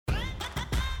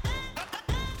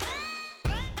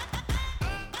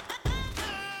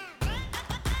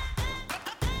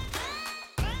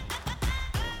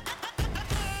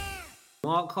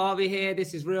Mark Harvey here.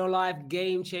 This is Real Life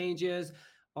Game Changers.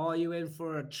 Are you in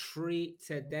for a treat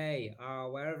today?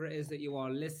 Wherever it is that you are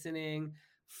listening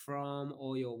from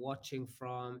or you're watching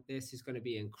from, this is going to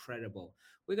be incredible.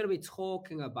 We're going to be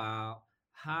talking about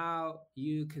how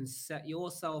you can set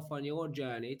yourself on your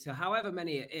journey to however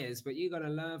many it is, but you're going to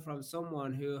learn from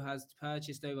someone who has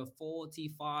purchased over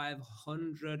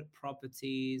 4,500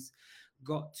 properties,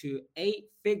 got to 8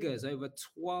 figures, over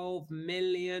 $12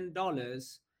 million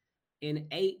in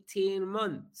 18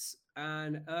 months,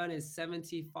 and earning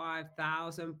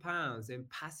 £75,000 in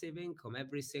passive income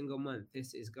every single month.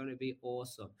 This is going to be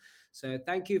awesome. So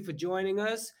thank you for joining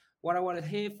us. What I want to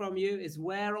hear from you is,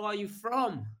 where are you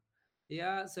from?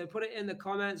 Yeah, so put it in the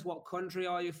comments. What country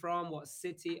are you from? What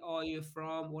city are you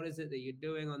from? What is it that you're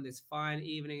doing on this fine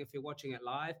evening if you're watching it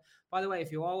live? By the way,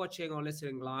 if you are watching or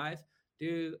listening live,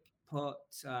 do put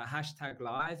hashtag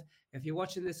live. If you're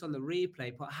watching this on the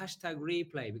replay, put hashtag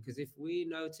replay, because if we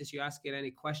notice you asking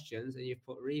any questions and you've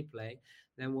put replay,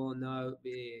 then we'll know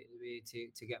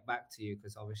to get back to you,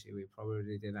 because obviously we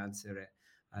probably didn't answer it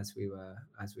as we were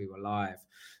live.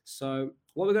 So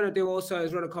what we're going to do also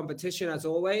is run a competition as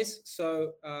always.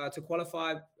 So to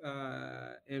qualify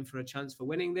in for a chance for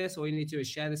winning this, all you need to do is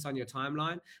share this on your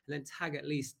timeline and then tag at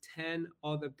least 10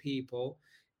 other people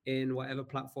in whatever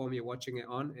platform you're watching it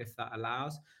on, if that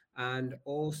allows. And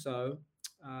also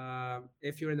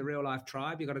if you're in the Real Life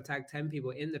Tribe, you've got to tag 10 people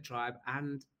in the tribe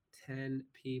and 10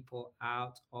 people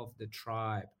out of the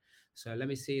tribe. So let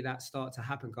me see that start to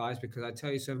happen, guys, because I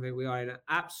tell you something, we are in an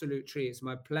absolute treat. It's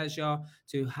my pleasure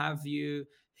to have you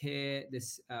here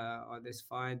this on this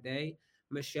fine day.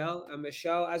 Michelle,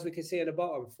 as we can see at the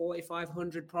bottom,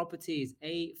 4,500 properties,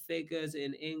 8 figures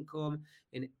in income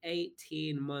in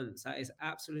 18 months. That is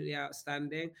absolutely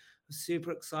outstanding. I'm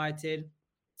super excited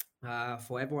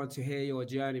for everyone to hear your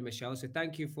journey, Michelle. So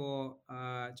thank you for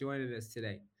joining us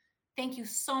today. Thank you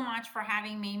so much for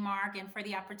having me, Mark, and for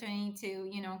the opportunity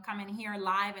to, come in here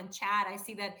live and chat. I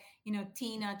see that,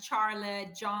 Tina,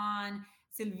 Charlotte, John,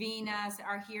 Silvina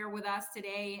are here with us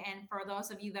today. And for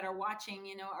those of you that are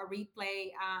watching, a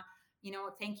replay,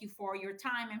 thank you for your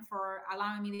time and for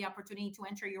allowing me the opportunity to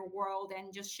enter your world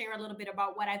and just share a little bit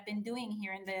about what I've been doing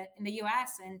here in the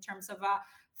U.S. in terms of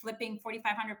flipping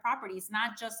 4,500 properties,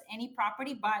 not just any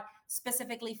property, but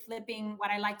specifically flipping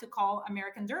what I like to call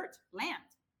American dirt, land.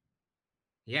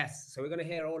 Yes, so we're going to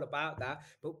hear all about that.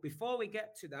 But before we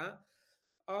get to that,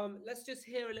 let's just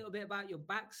hear a little bit about your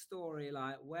backstory.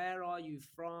 Like, where are you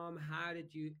from? How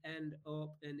did you end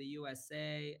up in the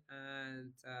USA?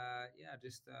 And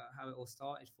just how it all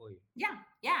started for you. Yeah,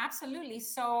 absolutely.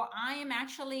 So I am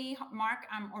actually, Mark,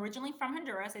 I'm originally from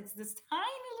Honduras. It's this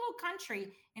tiny little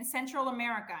country in Central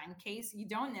America, in case you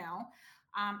don't know.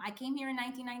 I came here in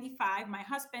 1995. My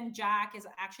husband, Jack, is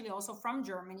actually also from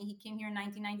Germany. He came here in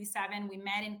 1997. We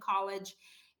met in college.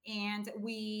 And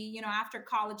we, after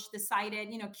college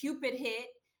decided, Cupid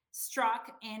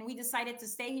struck, and we decided to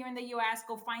stay here in the US,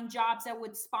 go find jobs that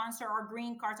would sponsor our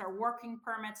green cards, our working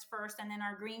permits first, and then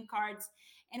our green cards.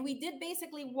 And we did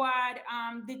basically what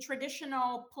the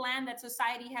traditional plan that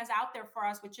society has out there for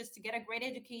us, which is to get a great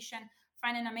education,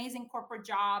 find an amazing corporate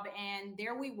job. And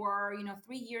there we were,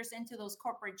 3 years into those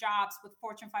corporate jobs with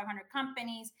Fortune 500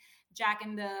 companies, Jack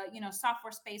in the,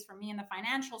 software space, for me in the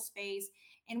financial space.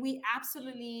 And we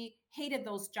absolutely hated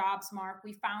those jobs, Mark.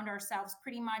 We found ourselves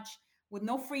pretty much with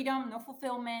no freedom, no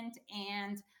fulfillment,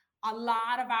 and a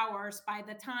lot of hours. By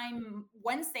the time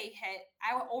Wednesday hit,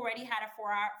 I already had a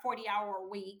 40-hour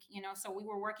week, so we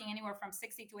were working anywhere from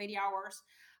 60 to 80 hours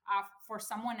for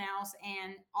someone else.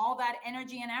 And all that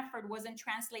energy and effort wasn't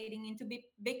translating into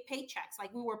big paychecks.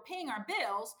 Like, we were paying our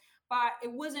bills, but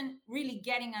it wasn't really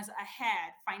getting us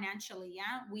ahead financially.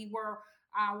 Yeah, we were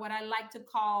what I like to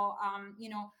call,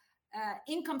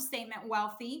 income statement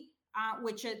wealthy.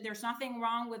 Which there's nothing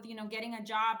wrong with, getting a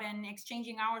job and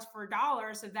exchanging hours for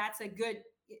dollars if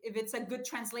it's a good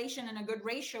translation and a good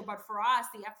ratio. But for us,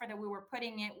 the effort that we were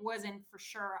putting, it wasn't for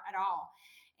sure at all.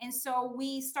 And so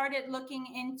we started looking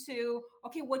into,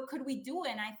 okay, what could we do?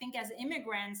 And I think as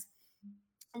immigrants,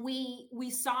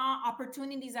 we saw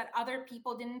opportunities that other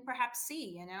people didn't perhaps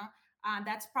see,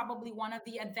 that's probably one of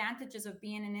the advantages of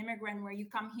being an immigrant, where you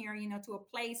come here, to a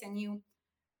place and you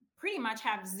pretty much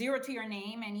have zero to your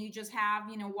name, and you just have,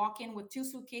 walk in with 2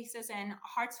 suitcases and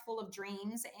hearts full of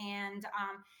dreams. And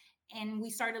we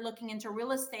started looking into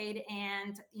real estate,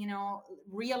 and,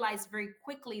 realized very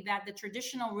quickly that the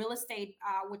traditional real estate,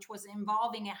 which was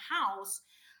involving a house,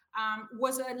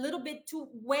 was a little bit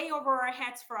way over our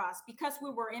heads for us, because we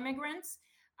were immigrants.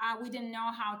 We didn't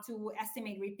know how to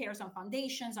estimate repairs on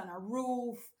foundations, on a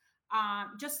roof,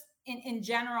 just in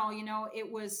general,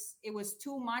 it was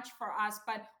too much for us.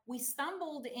 But we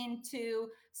stumbled into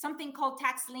something called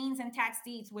tax liens and tax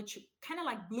deeds, which kind of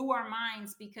like blew our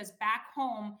minds, because back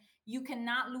home you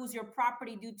cannot lose your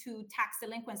property due to tax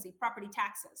delinquency, property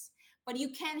taxes, but you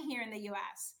can here in the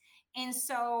US. And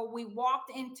so we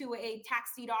walked into a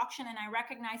tax deed auction, and I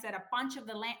recognized that a bunch of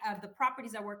the land, of the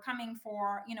properties that were coming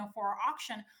for, for our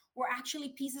auction, were actually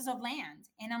pieces of land.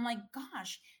 And I'm like,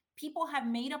 gosh, people have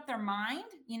made up their mind,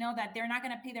 that they're not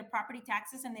going to pay their property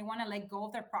taxes, and they want to let go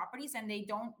of their properties, and they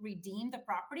don't redeem the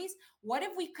properties. What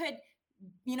if we could,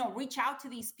 reach out to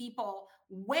these people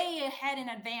way ahead in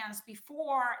advance,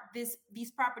 before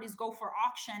these properties go for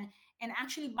auction, and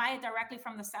actually buy it directly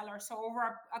from the seller? So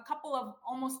over a couple of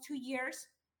almost 2 years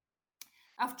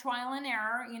of trial and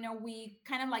error, we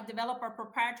kind of like develop our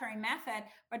proprietary method.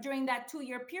 But during that 2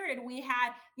 year period, we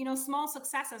had, small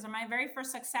successes. And my very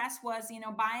first success was,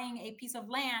 buying a piece of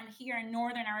land here in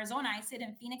northern Arizona. I sit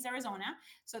in Phoenix, Arizona.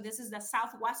 So this is the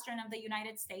southwestern of the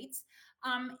United States.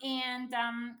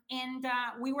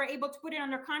 We were able to put it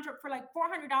under contract for like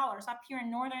 $400 up here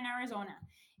in northern Arizona.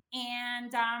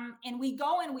 And we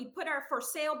go and we put our for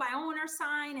sale by owner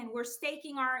sign, and we're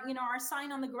staking our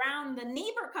sign on the ground. The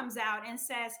neighbor comes out and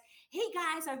says, hey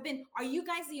guys, are you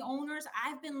guys the owners?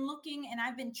 I've been looking, and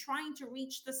I've been trying to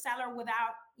reach the seller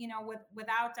without,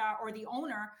 or the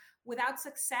owner, without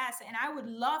success. And I would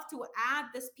love to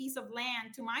add this piece of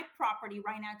land to my property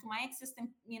right now, to my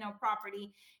existing,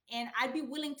 property. And I'd be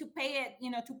willing to pay it,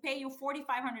 to pay you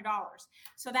 $4,500.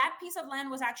 So that piece of land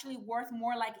was actually worth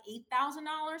more like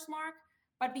 $8,000, Mark.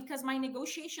 But because my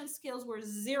negotiation skills were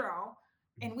zero,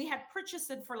 and we had purchased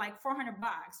it for like $400,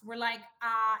 we're like,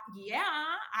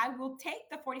 yeah, I will take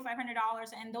the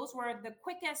 $4,500. And those were the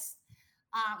quickest,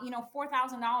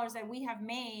 $4,000 that we have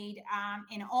made,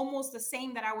 and almost the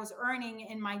same that I was earning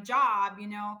in my job,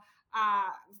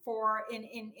 for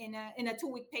in a 2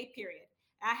 week pay period.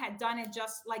 I had done it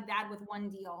just like that with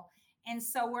one deal. And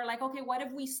so we're like, okay, what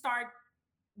if we start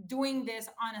doing this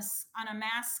on a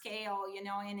mass scale,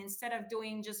 and instead of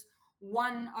doing just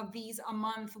one of these a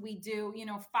month, we do,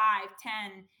 5,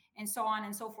 10, and so on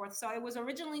and so forth. So it was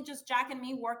originally just Jack and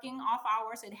me working off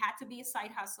hours. It had to be a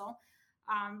side hustle,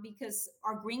 because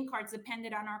our green cards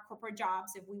depended on our corporate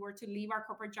jobs. If we were to leave our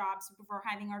corporate jobs before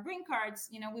having our green cards,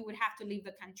 we would have to leave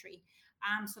the country.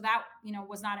 So that,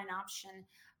 was not an option.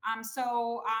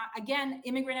 Again,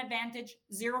 immigrant advantage,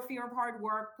 zero fear of hard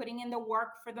work, putting in the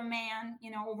work for the man,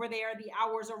 over there, the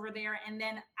hours over there. And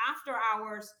then after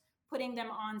hours, putting them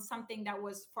on something that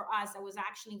was for us, that was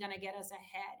actually going to get us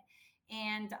ahead.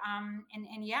 And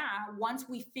yeah, once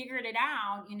we figured it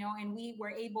out, and we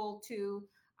were able to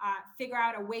figure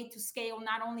out a way to scale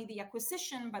not only the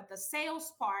acquisition, but the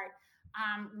sales part,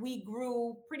 we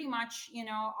grew pretty much,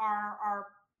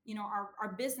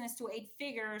 our business to 8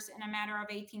 figures in a matter of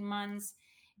 18 months.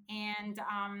 And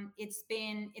it's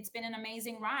been an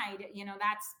amazing ride.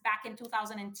 That's back in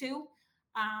 2002.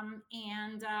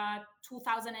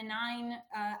 2009,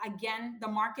 again, the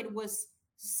market was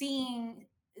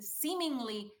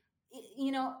seemingly,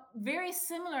 very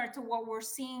similar to what we're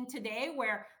seeing today,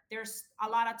 where there's a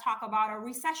lot of talk about a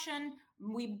recession.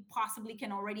 We possibly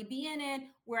can already be in it.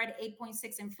 We're at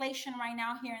 8.6 inflation right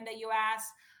now here in the US.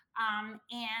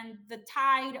 And the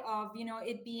tide of,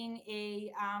 it being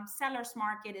a seller's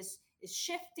market is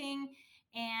shifting.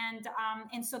 And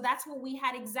so that's what we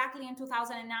had exactly in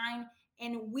 2009.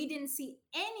 And we didn't see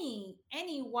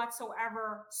any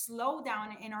whatsoever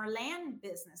slowdown in our land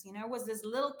business. It was this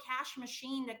little cash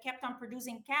machine that kept on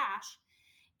producing cash.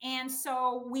 And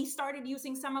so we started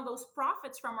using some of those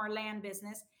profits from our land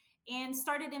business and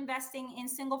started investing in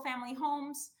single family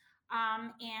homes.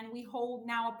 And we hold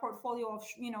now a portfolio of,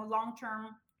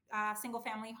 long-term single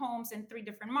family homes in 3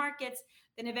 different markets.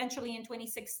 Then eventually in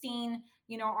 2016,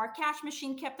 our cash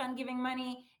machine kept on giving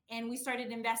money, and we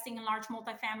started investing in large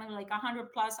multifamily, like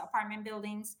 100 plus apartment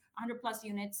buildings, 100 plus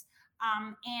units.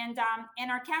 And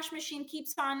our cash machine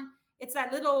keeps on, it's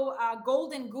that little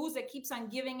golden goose that keeps on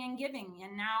giving and giving.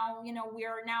 And now, we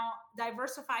are now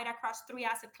diversified across 3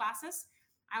 asset classes.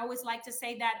 I always like to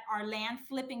say that our land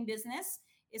flipping business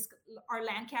is our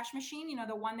land cash machine,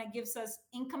 the one that gives us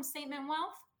income statement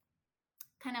wealth,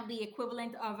 kind of the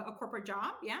equivalent of a corporate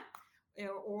job. Yeah.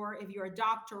 Or if you're a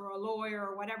doctor or a lawyer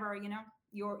or whatever,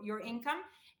 your income.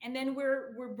 And then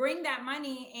we're bring that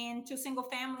money into single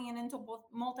family and into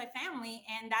multifamily.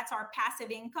 And that's our passive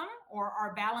income, or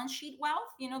our balance sheet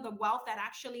wealth, the wealth that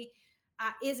actually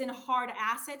is in hard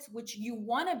assets, which you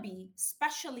want to be,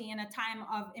 especially in a time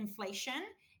of inflation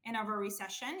and of a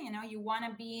recession. You want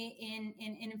to be in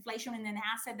inflation, in an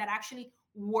asset that actually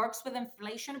works with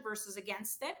inflation versus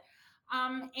against it.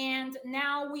 And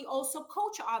now we also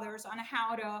coach others on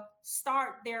how to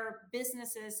start their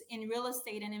businesses in real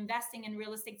estate and investing in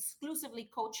real estate, exclusively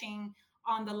coaching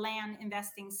on the land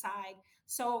investing side.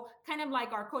 So kind of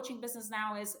like our coaching business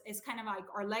now is kind of like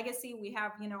our legacy. We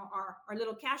have, our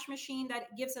little cash machine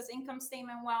that gives us income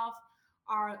statement wealth,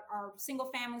 our single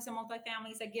families and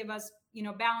multifamilies that give us,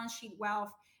 balance sheet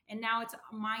wealth. And now it's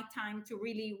my time to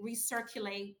really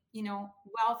recirculate,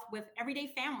 wealth with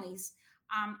everyday families,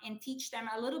 and teach them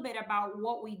a little bit about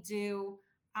what we do,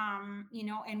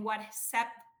 and what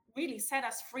really set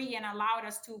us free and allowed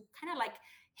us to kind of like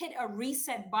hit a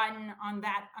reset button on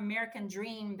that American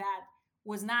dream that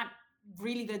was not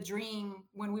really the dream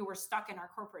when we were stuck in our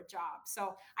corporate job.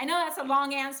 So I know that's a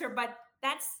long answer, but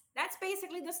that's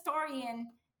basically the story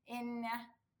in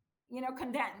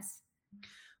condensed.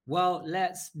 Well,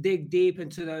 let's dig deep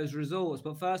into those results.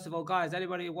 But first of all, guys,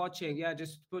 anybody watching, yeah,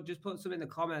 just put some in the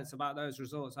comments about those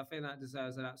results. I think that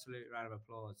deserves an absolute round of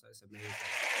applause. So it's amazing.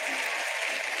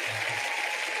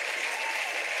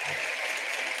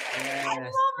 Yes. I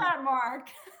love that, Mark.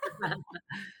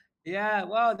 Yeah,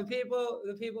 well, the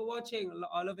people watching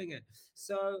are loving it.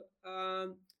 So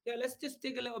yeah, let's just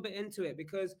dig a little bit into it,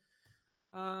 because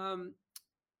going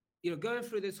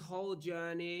through this whole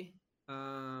journey,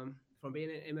 from being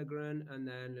an immigrant and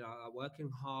then working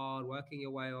hard, working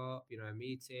your way up,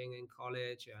 meeting in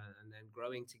college, and then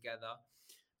growing together.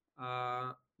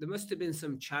 There must have been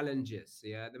some challenges.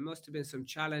 Yeah, there must have been some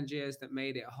challenges that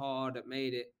made it hard, that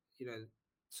made it,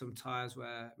 some times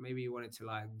where maybe you wanted to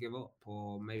like give up,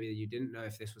 or maybe you didn't know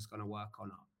if this was going to work or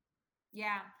not.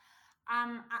 Yeah.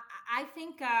 I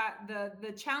think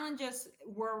the challenges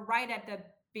were right at the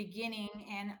beginning,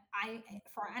 and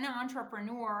for an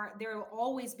entrepreneur, there will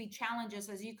always be challenges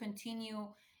as you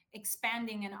continue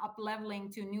expanding and up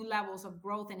leveling to new levels of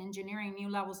growth and engineering new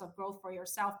levels of growth for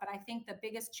yourself. But I think the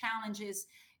biggest challenge is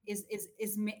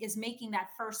making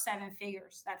that first seven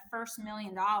figures, that first $1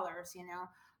 million.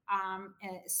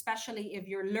 Especially if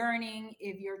you're learning,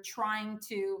 if you're trying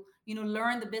to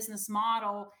learn the business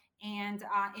model. And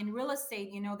in real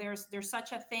estate, there's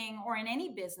such a thing, or in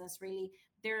any business really,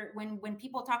 when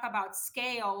people talk about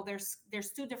scale,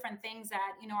 there's two different things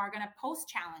that are going to pose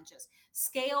challenges.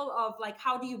 Scale of like,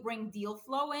 how do you bring deal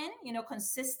flow in,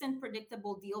 consistent,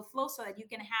 predictable deal flow, so that you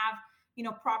can have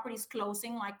properties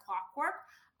closing like clockwork.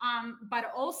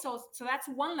 But also, so that's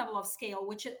one level of scale,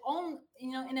 which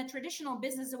in a traditional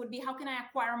business, it would be, how can I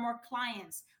acquire more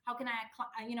clients? How can I,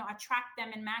 attract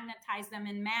them and magnetize them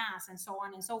in mass, and so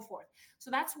on and so forth.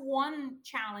 So that's one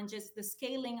challenge, is the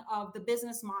scaling of the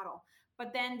business model.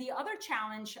 But then the other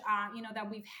challenge, that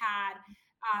we've had,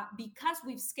 because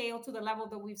we've scaled to the level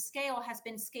that we've scaled, has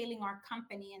been scaling our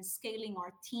company and scaling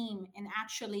our team, and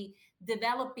actually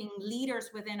developing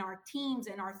leaders within our teams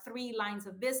and our three lines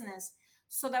of business,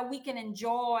 so that we can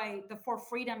enjoy the four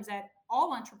freedoms that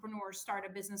all entrepreneurs start a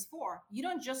business for. You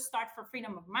don't just start for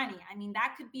freedom of money. I mean,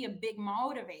 that could be a big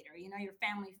motivator, your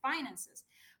family finances.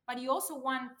 But you also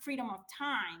want freedom of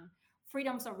time,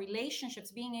 freedoms of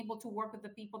relationships, being able to work with the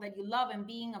people that you love, and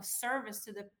being of service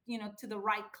to the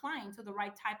right client, to the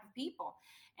right type of people.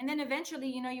 And then eventually,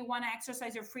 you want to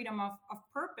exercise your freedom of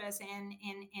purpose, and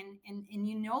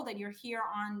that you're here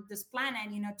on this planet,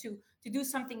 to do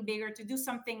something bigger, to do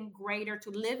something greater,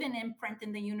 to live an imprint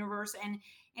in the universe, and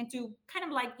to kind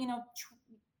of like, be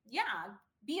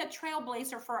a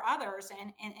trailblazer for others,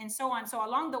 and so on. So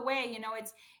along the way,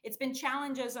 it's been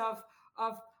challenges of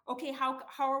okay, how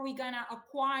are we going to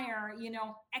acquire,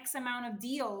 X amount of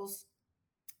deals,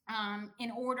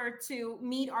 in order to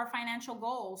meet our financial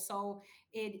goals. So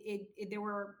there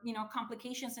were,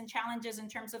 complications and challenges in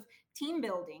terms of team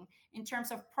building, in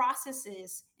terms of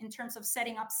processes, in terms of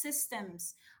setting up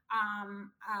systems,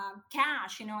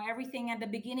 cash, everything at the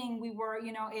beginning, we were,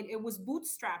 it was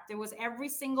bootstrapped. It was every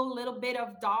single little bit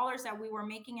of dollars that we were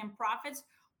making in profits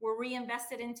were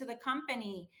reinvested into the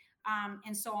company.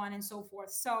 And so on and so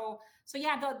forth. So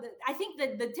yeah, I think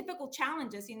that the typical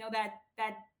challenges,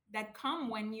 that come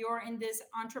when you're in this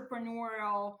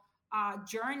entrepreneurial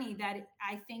journey, that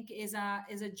I think is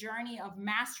a journey of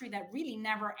mastery that really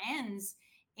never ends,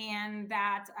 and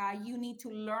that you need to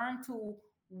learn to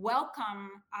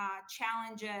welcome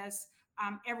challenges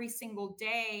every single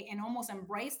day, and almost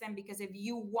embrace them, because if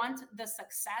you want the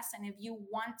success, and if you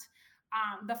want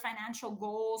the financial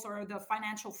goals, or the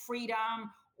financial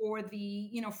freedom, or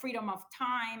the freedom of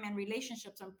time and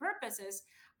relationships and purposes,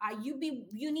 you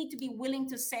need to be willing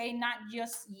to say not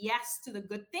just yes to the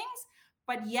good things,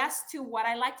 but yes to what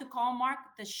I like to call, Mark,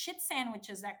 the shit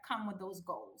sandwiches that come with those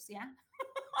goals. Yeah.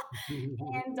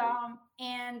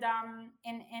 and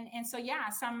so yeah,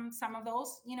 some of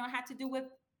those had to do with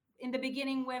in the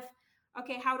beginning with,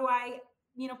 okay, how do I,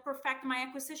 perfect my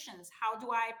acquisitions? How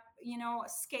do I,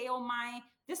 scale my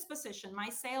disposition, my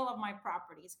sale of my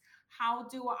properties? How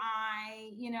do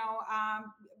I,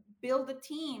 build a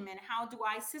team, and how do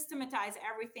I systematize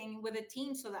everything with a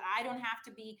team so that I don't have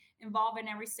to be involved in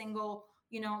every single,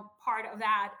 part of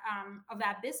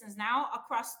that business. Now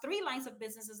across three lines of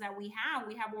businesses that we have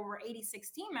over 86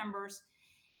 team members,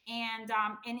 and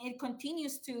it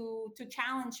continues to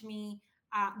challenge me,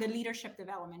 the leadership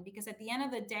development, because at the end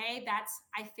of the day, that's,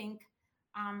 I think,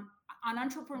 um, an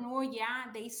entrepreneur, yeah,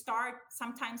 they start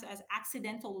sometimes as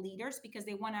accidental leaders because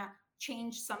they want to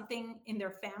change something in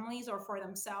their families or for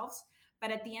themselves.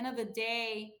 But at the end of the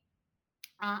day,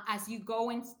 as you go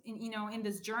in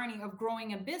this journey of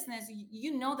growing a business,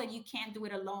 you know that you can't do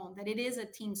it alone, that it is a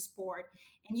team sport,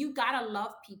 and you gotta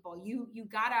love people. You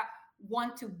gotta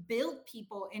want to build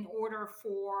people in order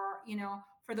for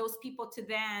those people to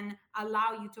then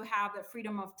allow you to have the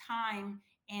freedom of time,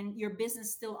 and your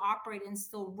business still operate and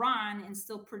still run and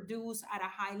still produce at a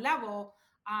high level,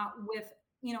 with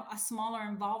a smaller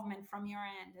involvement from your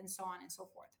end, and so on and so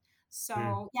forth. Mm.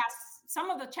 So yes, some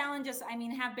of the challenges,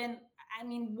 have been,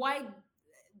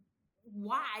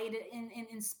 wide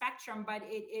in spectrum, but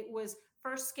it was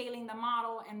first scaling the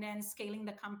model and then scaling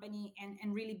the company,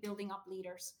 and really building up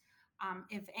leaders.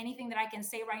 If anything that I can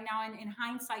say right now, in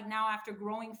hindsight, now after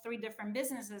growing three different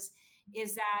businesses,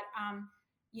 is that,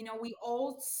 we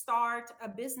all start a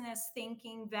business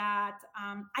thinking that,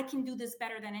 I can do this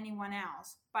better than anyone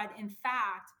else. But in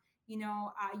fact, you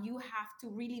have to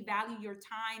really value your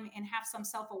time and have some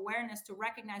self-awareness to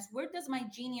recognize, where does my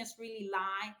genius really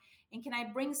lie, and can I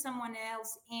bring someone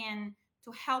else in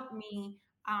to help me,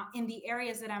 in the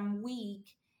areas that I'm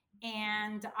weak,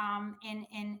 and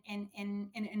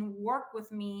work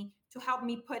with me to help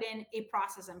me put in a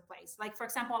process in place. Like, for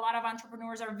example, a lot of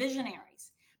entrepreneurs are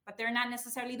visionaries, but they're not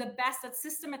necessarily the best at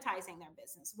systematizing their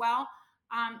business. Well,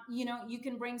 you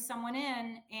can bring someone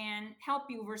in and help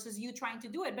you versus you trying to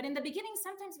do it. But in the beginning,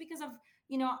 sometimes because of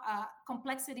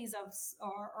complexities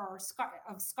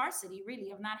of scarcity, really,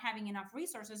 of not having enough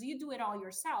resources, you do it all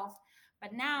yourself.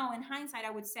 But now, in hindsight, I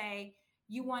would say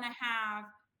you want to have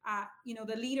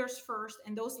the leaders first,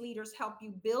 and those leaders help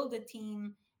you build a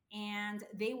team, and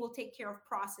they will take care of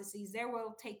processes, they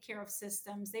will take care of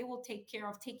systems, they will take care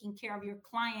of taking care of your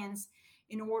clients,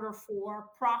 in order for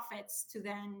profits to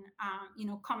then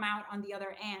come out on the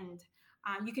other end.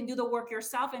 You can do the work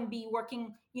yourself and be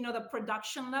working the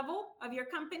production level of your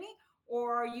company,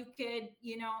 or you could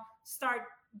start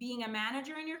being a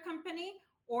manager in your company,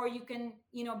 or you can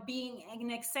being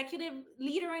an executive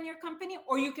leader in your company,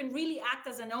 or you can really act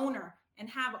as an owner and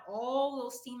have all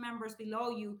those team members below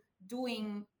you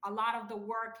doing a lot of the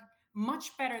work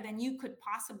much better than you could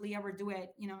possibly ever do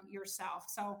it yourself.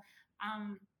 So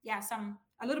yeah, some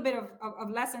a little bit of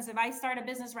lessons. If I start a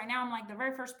business right now, I'm like, the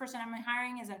very first person I'm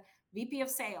hiring is a VP of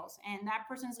sales, and that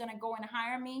person is going to go and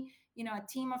hire me a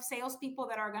team of salespeople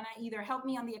that are going to either help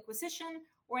me on the acquisition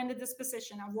or in the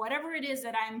disposition of whatever it is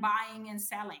that I'm buying and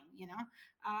selling,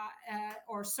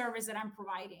 or service that I'm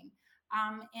providing.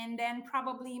 And then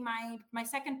probably my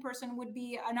second person would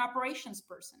be an operations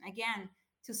person, again,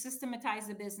 to systematize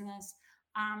the business.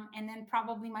 And then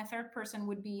probably my third person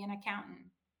would be an accountant,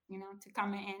 to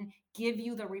come in and give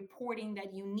you the reporting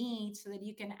that you need so that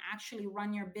you can actually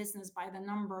run your business by the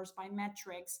numbers, by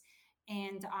metrics,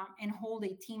 and hold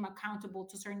a team accountable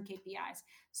to certain KPIs.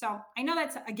 So I know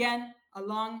that's, again, a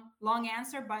long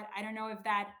answer, but I don't know if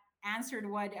that answered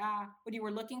what you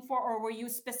were looking for, or were you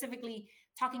specifically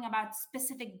talking about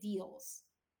specific deals?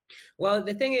 Well,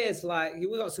 the thing is, like,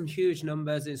 we got some huge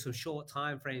numbers in some short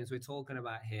time frames we're talking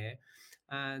about here,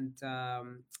 and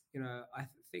I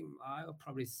think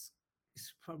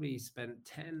probably spent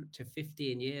 10 to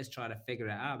 15 years trying to figure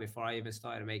it out before I even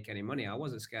started to make any money. I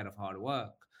wasn't scared of hard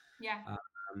work. Yeah.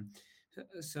 Um,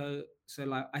 so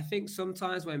like, I think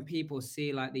sometimes when people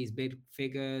see like these big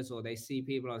figures, or they see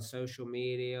people on social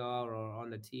media or on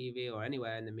the TV or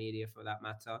anywhere in the media for that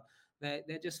matter,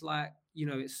 they're just like,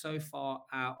 it's so far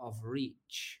out of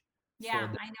reach Yeah, for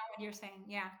them. I know what you're saying.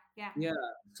 Yeah, yeah. Yeah.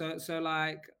 So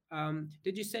like,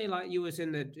 did you say like you was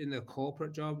in the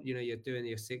corporate job? You're doing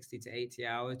your 60 to 80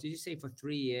 hours. Did you say for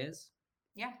 3 years?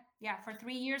 Yeah, yeah, for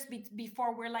 3 years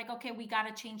before we're like, okay, we got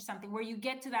to change something. Where you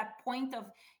get to that point of,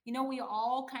 we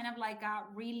all kind of like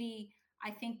really,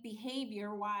 I think,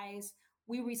 behavior wise,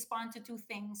 we respond to two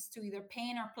things, to either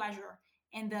pain or pleasure.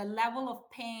 And the level of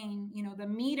pain, the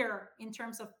meter in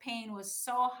terms of pain was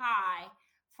so high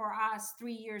for us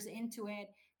 3 years into it,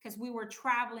 because we were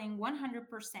traveling 100%,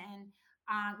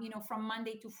 from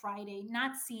Monday to Friday,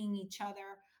 not seeing each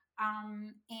other.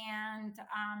 And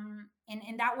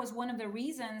that was one of the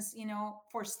reasons,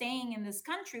 for staying in this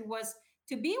country, was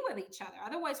to be with each other.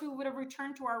 Otherwise, we would have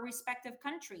returned to our respective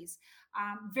countries.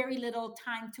 Very little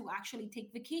time to actually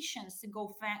take vacations, to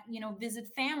go, visit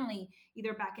family,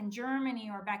 either back in Germany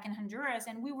or back in Honduras.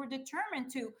 And we were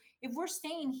determined to, if we're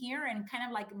staying here in kind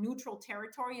of like neutral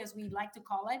territory, as we like to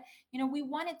call it, we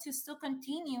wanted to still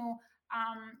continue,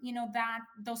 that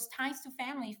those ties to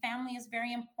family. Family is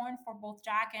very important for both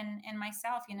Jack and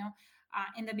myself.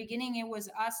 In the beginning, it was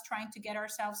us trying to get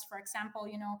ourselves, for example,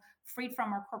 freed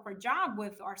from our corporate job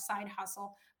with our side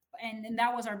hustle. And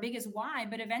that was our biggest why.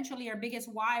 But eventually, our biggest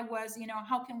why was,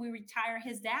 how can we retire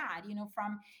his dad,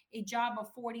 from a job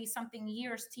of 40 something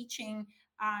years teaching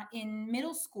in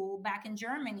middle school back in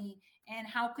Germany? And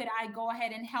how could I go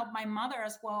ahead and help my mother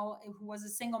as well, who was a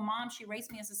single mom? She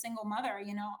raised me as a single mother,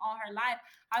 all her life.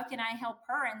 How can I help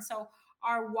her? And so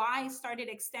our why started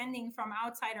extending from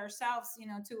outside ourselves,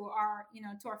 to our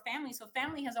family. So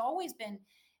family has always been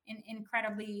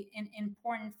incredibly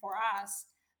important for us.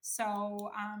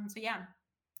 So yeah.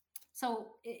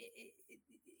 So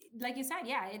like you said,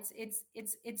 yeah,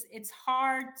 it's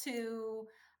hard to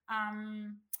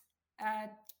um, uh,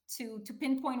 to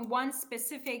pinpoint one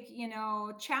specific,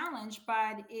 challenge,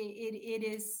 but it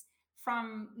is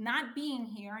from not being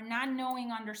here, not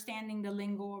knowing, understanding the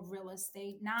lingo of real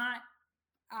estate,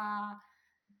 uh,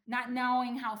 not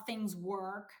knowing how things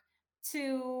work,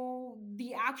 to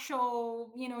the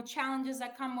actual, challenges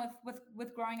that come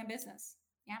with growing a business.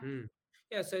 Yeah. Mm.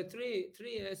 Yeah, so three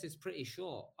years is pretty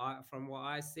short, from what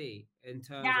I see in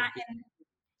terms Yeah, of and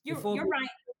before. you're right.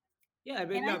 Yeah,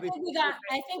 but And no,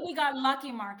 I think we got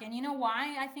lucky, Mark. And you know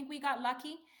why I think we got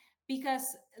lucky?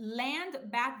 Because land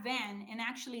back then, and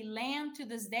actually land to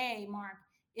this day, Mark,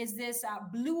 is this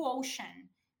blue ocean,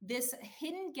 this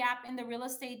hidden gap in the real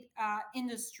estate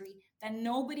industry that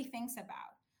nobody thinks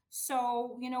about.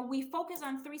 So, we focus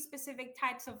on three specific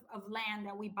types of land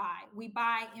that we buy. We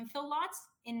buy infill lots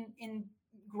in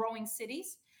growing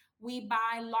cities. We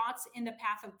buy lots in the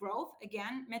path of growth,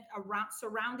 again, around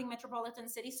surrounding metropolitan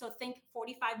cities. So think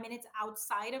 45 minutes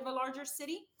outside of a larger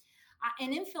city.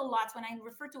 And infill lots, when I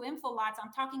refer to infill lots,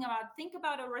 I'm talking about, think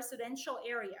about a residential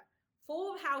area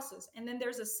full of houses, and then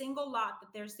there's a single lot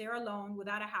that there's there alone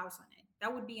without a house on it.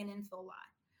 That would be an infill lot.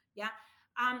 Yeah.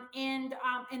 And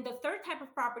the third type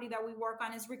of property that we work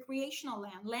on is recreational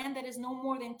land, land that is no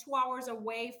more than 2 hours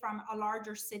away from a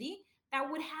larger city, that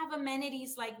would have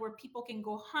amenities like where people can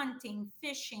go hunting,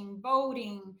 fishing,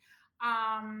 boating,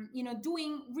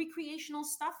 doing recreational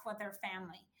stuff with their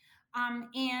family.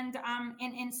 And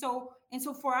so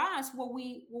for us, what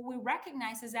we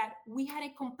recognize is that we had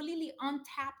a completely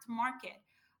untapped market,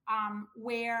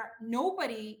 where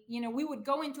nobody, we would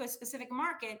go into a specific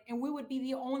market and we would be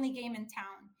the only game in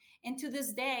town. And to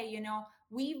this day,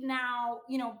 we've now,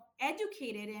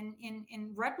 educated and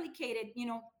replicated,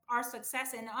 our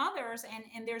success in others,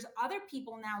 and there's other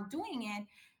people now doing it.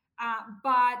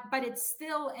 But it's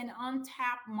still an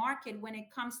untapped market when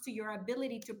it comes to your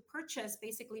ability to purchase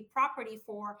basically property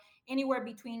for anywhere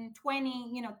between 10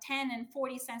 and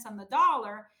 40 cents on the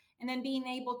dollar, and then being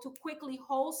able to quickly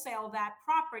wholesale that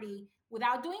property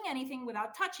without doing anything,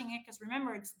 without touching it. Because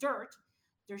remember, it's dirt.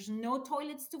 There's no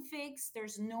toilets to fix.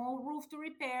 There's no roof to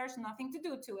repair. There's nothing to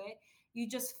do to it. You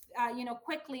just,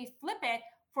 quickly flip it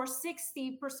for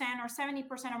 60% or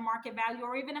 70% of market value,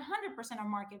 or even 100% of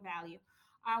market value.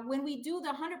 When we do the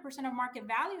 100% of market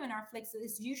value in our flicks,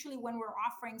 is usually when we're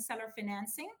offering seller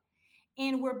financing,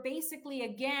 and we're basically,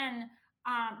 again,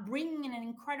 bringing in an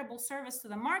incredible service to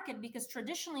the market, because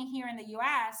traditionally here in the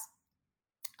US,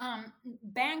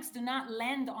 banks do not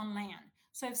lend on land.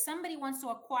 So if somebody wants to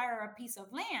acquire a piece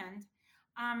of land,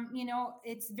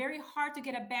 it's very hard to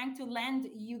get a bank to lend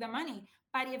you the money.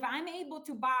 But if I'm able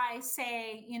to buy,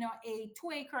 say, a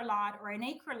 2-acre lot or an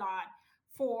acre lot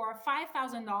for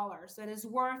 $5,000, that is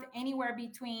worth anywhere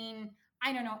between,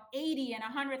 I don't know, $80,000 and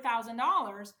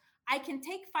 $100,000, I can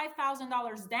take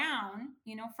 $5,000 down,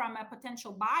 from a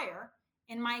potential buyer,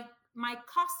 and my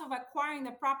cost of acquiring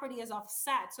the property is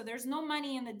offset. So there's no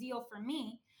money in the deal for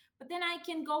me. But then I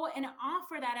can go and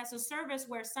offer that as a service,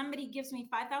 where somebody gives me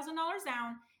 $5,000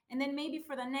 down, and then maybe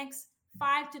for the next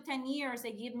 5 to 10 years,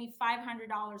 they give me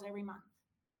 $500 every month.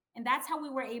 And that's how we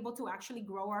were able to actually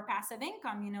grow our passive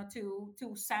income, to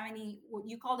 70, what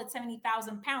you called it,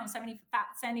 70,000 pounds,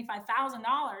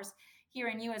 $75,000 here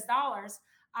in US dollars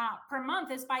per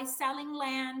month, is by selling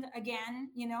land, again,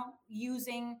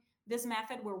 using this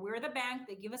method where we're the bank.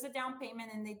 They give us a down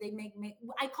payment, and they make,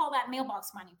 I call that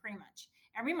mailbox money, pretty much.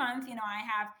 Every month, I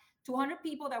have 200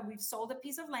 people that we've sold a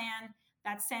piece of land.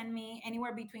 that send me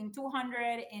anywhere between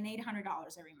 $200 and $800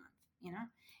 every month, you know.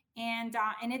 And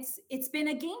it's been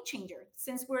a game changer.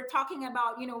 Since we're talking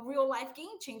about, you know, real life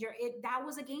game changer, it that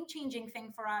was a game changing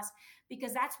thing for us,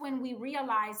 because that's when we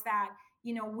realized that,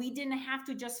 you know, we didn't have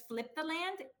to just flip the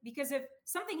land. Because if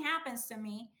something happens to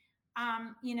me,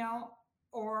 you know,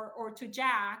 or to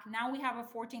Jack, now we have a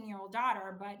 14-year-old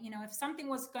daughter, but you know, if something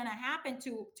was going to happen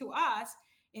to us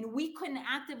and we couldn't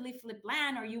actively flip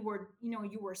land, or you were, you know,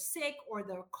 you were sick, or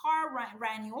the car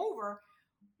ran you over,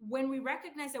 when we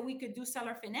recognized that we could do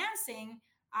seller financing,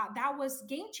 that was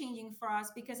game changing for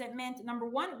us, because it meant, number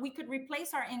one, we could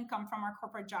replace our income from our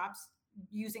corporate jobs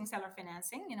using seller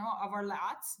financing, you know, of our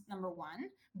lots. Number one,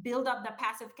 build up the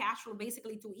passive cash flow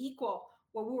basically to equal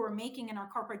what we were making in our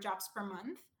corporate jobs per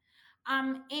month.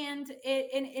 And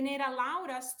it allowed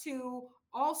us to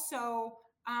also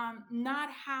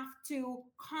not have to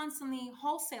constantly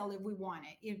wholesale if we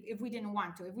wanted, if we didn't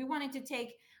want to. If we wanted to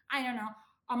take, I don't know,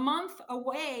 a month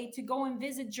away to go and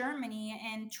visit Germany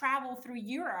and travel through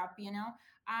Europe, you know,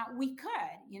 we could,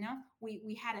 you know,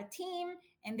 we had a team,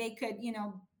 and they could, you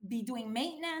know, be doing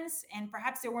maintenance, and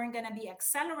perhaps they weren't going to be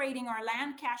accelerating our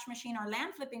land cash machine, our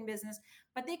land flipping business,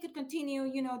 but they could continue,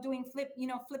 you know, doing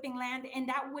flipping land, and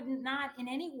that would not in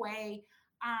any way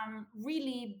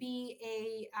really be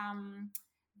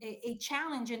a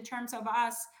challenge in terms of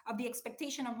us, of the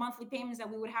expectation of monthly payments that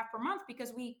we would have per month,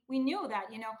 because we knew that,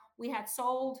 you know, we had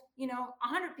sold, you know,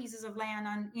 100 pieces of land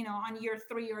on, you know, on year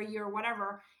 3 or year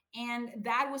whatever, and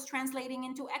that was translating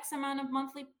into X amount of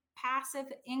monthly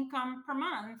passive income per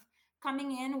month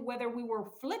coming in, whether we were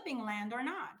flipping land or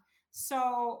not.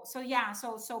 So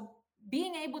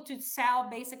being able to sell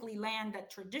basically land that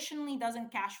traditionally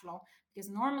doesn't cash flow, because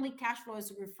normally cash flow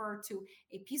is referred to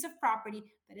a piece of property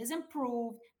that is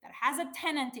improved, that has a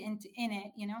tenant in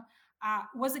it, you know,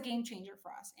 was a game changer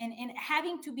for us. And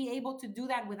having to be able to do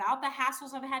that without the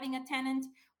hassles of having a tenant,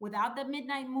 without the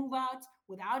midnight move outs,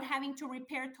 without having to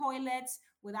repair toilets,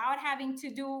 without having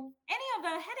to do any of the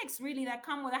headaches really that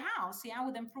come with a house, yeah,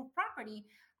 with improved property,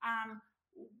 um,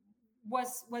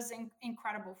 was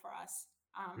incredible for us.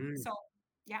 Mm, So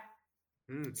yeah.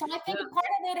 mm. So I Yeah. think a part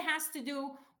of it has to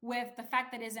do with the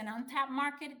fact that it's an untapped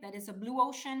market, that is a blue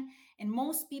ocean. And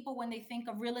most people, when they think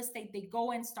of real estate, they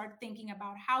go and start thinking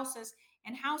about houses.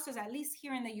 And houses, at least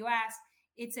here in the US,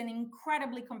 it's an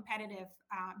incredibly competitive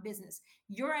business.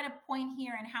 You're at a point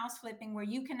here in house flipping where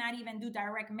you cannot even do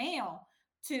direct mail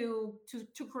to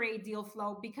create deal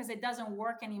flow, because it doesn't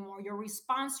work anymore. Your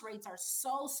response rates are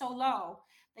so low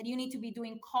that you need to be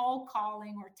doing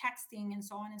calling or texting and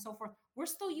so on and so forth. We're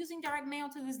still using direct mail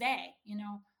to this day, you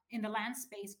know, in the land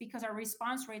space, because our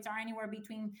response rates are anywhere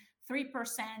between 3%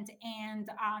 and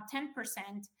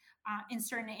 10% in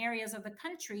certain areas of the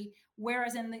country.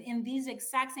 Whereas in these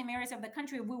exact same areas of the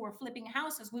country, if we were flipping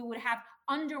houses, we would have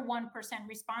under 1%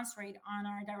 response rate on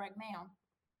our direct mail.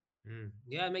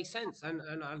 Yeah, it makes sense, and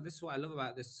this is what I love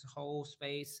about this whole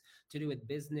space to do with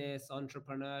business,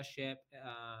 entrepreneurship.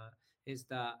 Is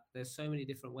that there's so many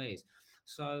different ways.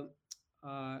 So,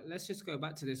 let's just go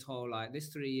back to this whole like this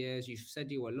 3 years. You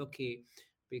said you were lucky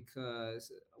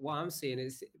because what I'm seeing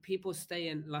is people stay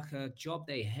in like a job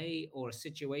they hate or a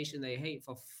situation they hate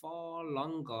for far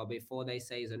longer before they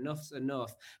say is enough's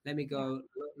enough. Let me Yeah, go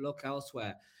look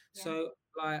elsewhere. yeah, So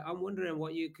like I'm wondering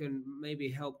what you can maybe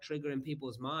help trigger in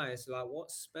people's minds, like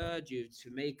what spurred you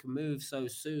to make a move so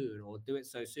soon or do it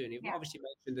so soon. You've yeah, obviously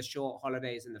mentioned the short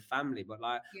holidays and the family, but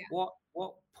like yeah. what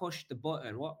pushed the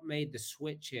button, what made the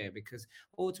switch here? Because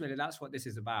ultimately that's what this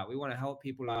is about. We want to help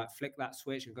people like flick that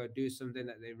switch and go do something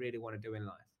that they really want to do in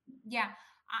life. Yeah,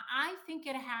 I think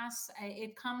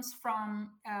it comes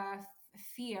from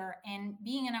fear, and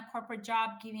being in a corporate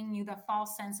job giving you the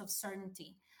false sense of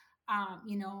certainty.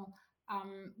 You know,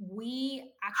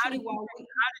 we How actually, did you well,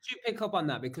 how did you pick up on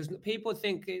that? Because people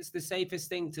think it's the safest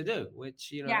thing to do,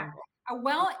 which yeah.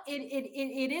 Well,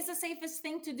 it is the safest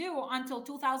thing to do until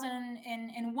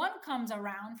 2001 comes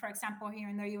around, for example, here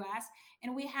in the US,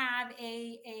 and we have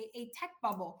a tech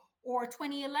bubble, or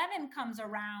 2011 comes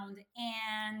around,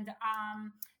 and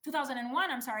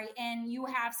 2001, I'm sorry, and you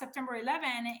have September 11,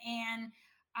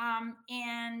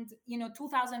 and you know,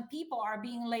 2,000 people are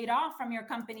being laid off from your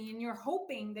company, and you're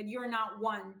hoping that you're not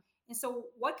one. And so,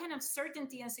 what kind of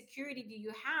certainty and security do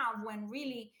you have when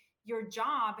really your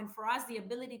job, and for us the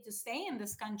ability to stay in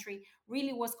this country,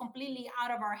 really was completely out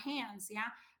of our hands?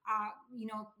 Yeah. You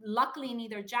know, luckily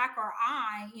neither Jack or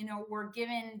I, you know, were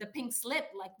given the pink slip,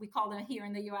 like we call them here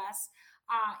in the US.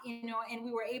 You know, and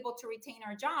we were able to retain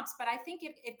our jobs. But I think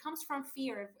it comes from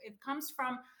fear. It comes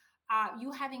from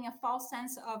you having a false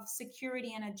sense of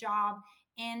security in a job,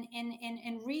 and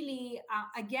really,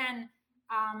 again,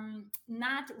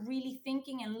 not really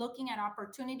thinking and looking at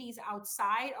opportunities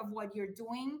outside of what you're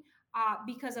doing,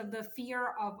 because of the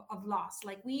fear of loss.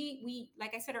 Like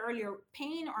like I said earlier,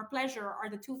 pain or pleasure are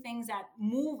the two things that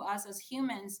move us as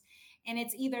humans, and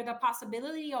it's either the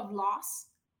possibility of loss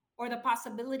or the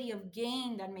possibility of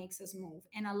gain that makes us move.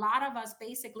 And a lot of us,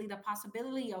 basically, the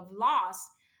possibility of loss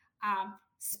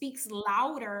speaks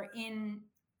louder in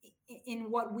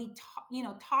what we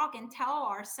talk and tell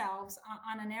ourselves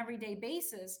on an everyday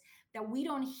basis, that we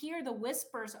don't hear the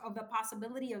whispers of the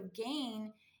possibility of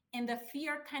gain, and the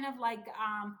fear kind of like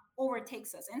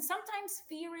overtakes us. And sometimes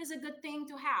fear is a good thing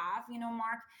to have,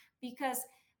 Mark, because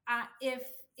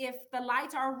if the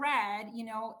lights are red,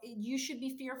 you should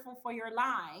be fearful for your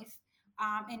life.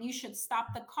 And you should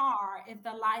stop the car if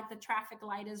the traffic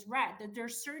light is red. That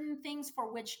there's certain things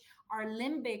for which our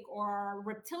limbic or our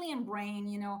reptilian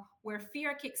brain, where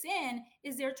fear kicks in,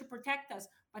 is there to protect us.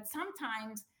 But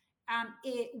sometimes,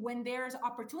 when there's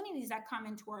opportunities that come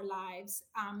into our lives,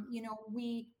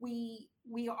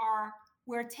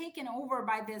 we're taken over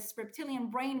by this reptilian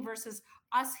brain versus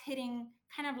us hitting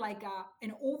kind of like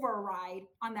an override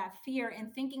on that fear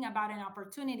and thinking about an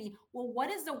opportunity. Well, what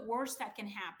is the worst that can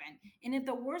happen? And if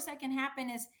the worst that can happen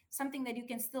is something that you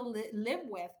can still live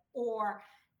with, or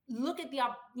look at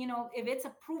if it's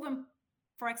a proven,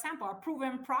 for example, a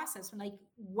proven process, like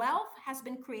wealth has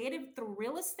been created through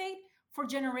real estate for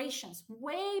generations,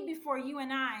 way before you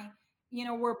and I,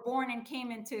 were born and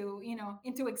came into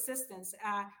existence.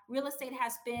 Real estate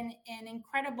has been an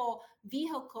incredible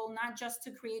vehicle, not just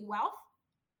to create wealth,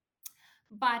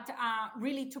 but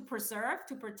really to preserve,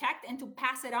 to protect, and to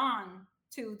pass it on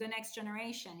to the next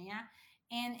generation. Yeah.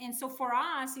 And so for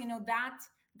us,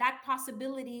 that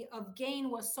possibility of gain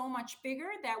was so much bigger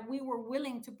that we were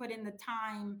willing to put in the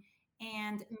time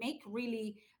and make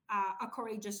really a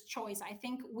courageous choice. I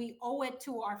think we owe it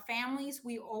to our families.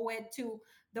 We owe it to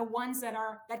the ones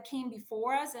that came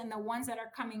before us and the ones that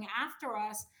are coming after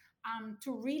us,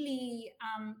 to really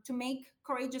to make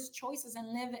courageous choices and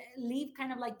leave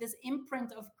kind of like this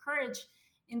imprint of courage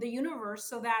in the universe,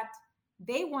 so that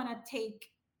they want to take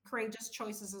courageous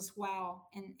choices as well,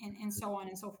 and so on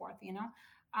and so forth.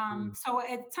 So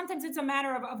sometimes it's a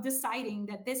matter of deciding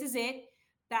that this is it,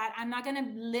 that I'm not going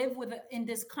to live in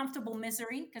this comfortable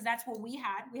misery, because that's what we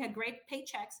had great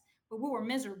paychecks, but we were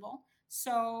miserable.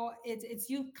 So it's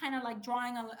you kind of like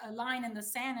drawing a line in the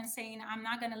sand and saying, I'm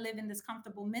not going to live in this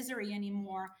comfortable misery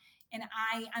anymore. And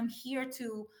I'm here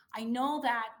I know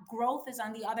that growth is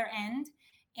on the other end,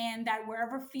 and that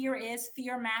wherever fear is,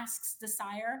 fear masks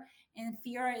desire, and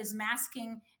fear is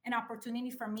masking an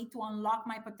opportunity for me to unlock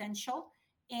my potential.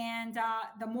 And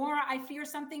the more I fear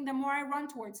something, the more I run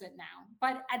towards it now.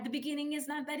 But at the beginning, it's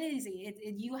not that easy.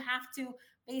 You have to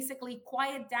basically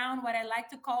quiet down what I like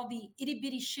to call the itty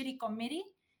bitty shitty committee,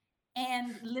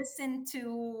 and listen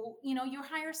to your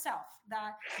higher self,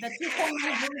 the 2.0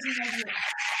 version of you.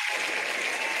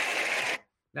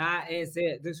 That is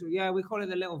it. Yeah, we call it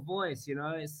the little voice.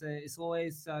 It's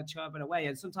always chirping away,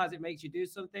 and sometimes it makes you do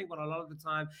something, but a lot of the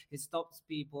time it stops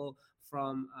people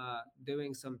from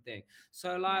doing something.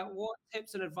 So, like, what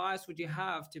tips and advice would you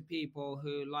have to people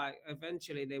who, like,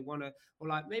 eventually they want to, or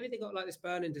like maybe they got like this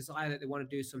burning desire that they want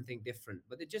to do something different,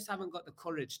 but they just haven't got the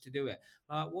courage to do it?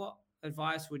 What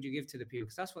advice would you give to the people?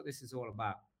 Because that's what this is all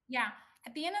about. Yeah.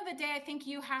 At the end of the day, I think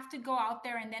you have to go out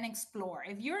there and then explore.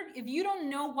 If you don't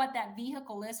know what that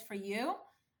vehicle is for you,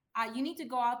 you need to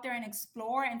go out there and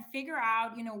explore and figure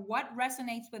out, what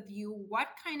resonates with you, what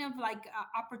kind of like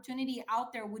opportunity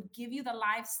out there would give you the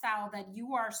lifestyle that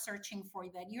you are searching for,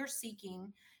 that you're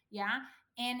seeking. Yeah.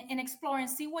 And explore and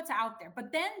see what's out there.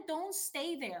 But then don't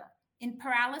stay there in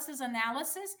paralysis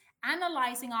analysis,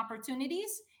 analyzing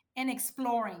opportunities and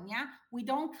exploring. Yeah. We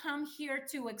don't come here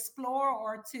to explore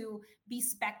or to be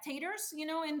spectators,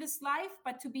 in this life,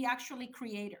 but to be actually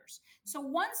creators. So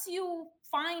once you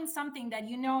find something that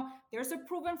there's a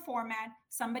proven format,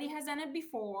 somebody has done it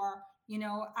before,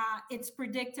 it's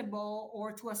predictable,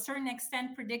 or to a certain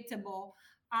extent predictable.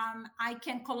 I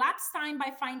can collapse time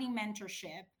by finding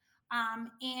mentorship,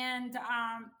 and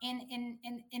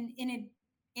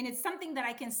it's something that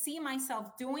I can see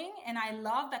myself doing, and I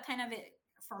love that kind of it.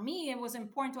 For me, it was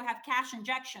important to have cash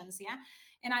injections. Yeah.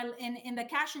 And in the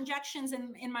cash injections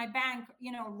in my bank,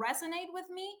 resonate with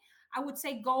me. I would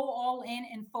say go all in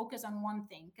and focus on one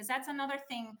thing, because that's another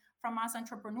thing from us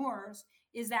entrepreneurs,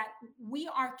 is that we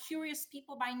are curious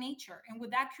people by nature. And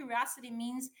with that curiosity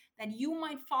means that you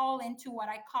might fall into what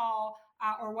I call,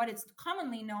 or what is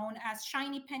commonly known as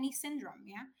shiny penny syndrome.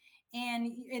 Yeah.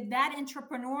 And that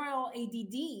entrepreneurial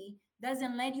ADD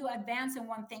doesn't let you advance in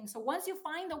one thing. So once you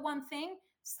find the one thing,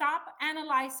 Stop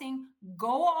analyzing,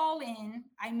 go all in.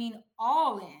 I mean,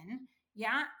 all in.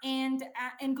 Yeah. And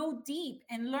go deep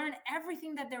and learn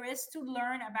everything that there is to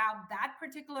learn about that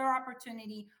particular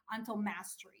opportunity until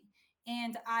mastery.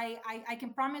 And I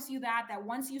can promise you that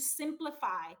once you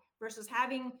simplify versus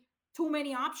having too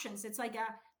many options, it's like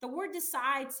the word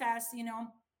decide says,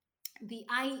 the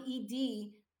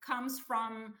IED comes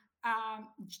from,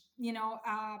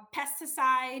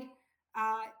 pesticide,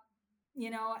 uh,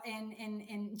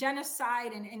 and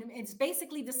genocide, and it's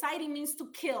basically deciding means to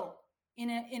kill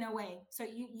in a way. So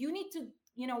you need to,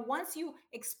 once you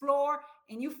explore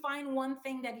and you find one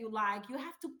thing that you like, you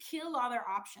have to kill other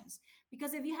options,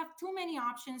 because if you have too many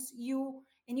options, you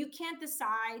can't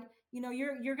decide,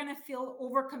 you're gonna feel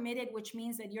overcommitted, which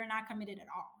means that you're not committed at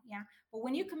all. Yeah. But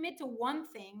when you commit to one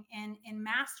thing and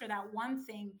master that one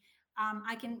thing,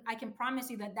 I can promise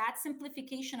you that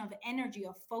simplification of energy,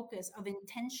 of focus, of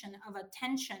intention, of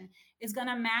attention is going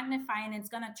to magnify, and it's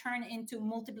going to turn into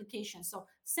multiplication. So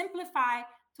simplify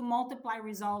to multiply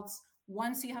results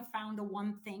once you have found the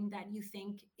one thing that you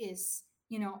think is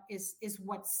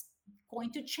what's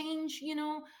going to change,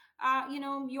 your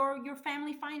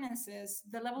family finances,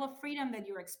 the level of freedom that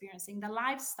you're experiencing, the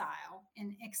lifestyle,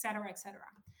 and et cetera, et cetera.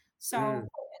 So Mm.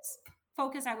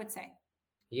 focus, I would say.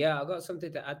 Yeah, I got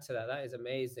something to add to that. That is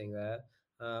amazing there.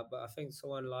 But I think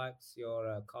someone likes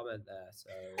your comment there. So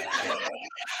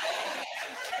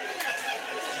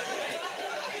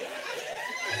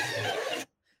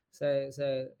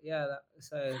yeah,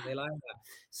 so they like that.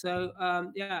 So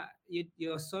yeah,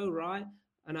 you're so right.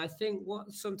 And I think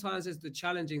what sometimes is the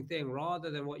challenging thing, rather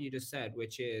than what you just said,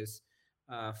 which is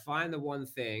find the one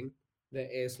thing that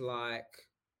is like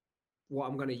what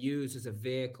I'm going to use as a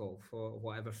vehicle for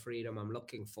whatever freedom I'm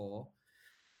looking for,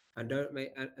 and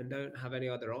and don't have any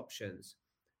other options.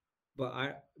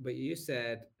 But you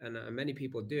said, and many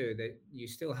people do, that you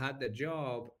still had the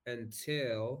job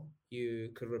until you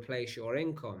could replace your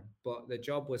income, but the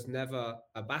job was never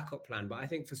a backup plan. But I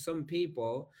think for some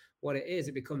people, what it is,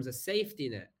 it becomes a safety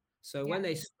net. So when Yeah.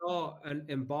 they start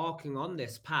embarking on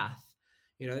this path,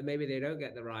 maybe they don't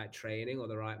get the right training or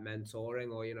the right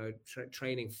mentoring, or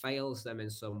training fails them in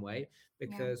some way, Yeah.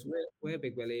 because we're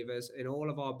big believers in all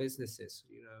of our businesses,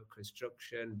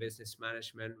 construction, business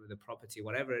management, with the property,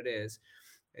 whatever it is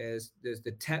there's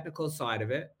the technical side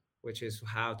of it, which is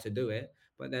how to do it,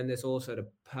 but then there's also the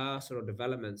personal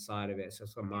development side of it. So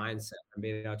it's a Yeah. mindset and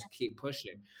being able to keep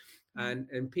pushing. Yeah.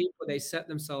 And people, they set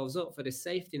themselves up for the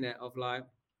safety net of like,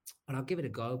 well, I'll give it a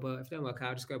go, but if it don't work out,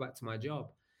 I'll just go back to my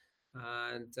job.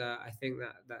 And I think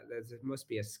that there must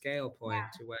be a scale point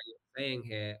to where you're saying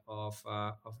here of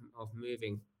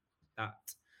moving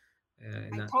that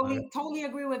in I that direction. totally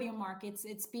agree with you, Mark.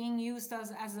 It's being used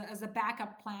as a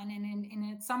backup plan,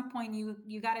 and at some point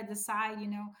you got to decide,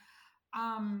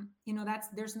 that's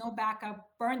there's no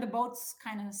backup, burn the boats,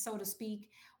 kind of, so to speak.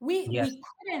 We Yes. we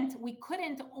we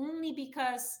couldn't only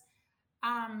because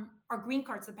our green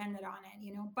cards depended on it,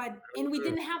 and we Mm.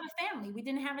 didn't have a family, we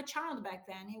didn't have a child back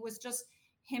then. It was just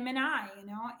him and I,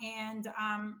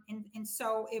 and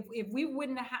so if we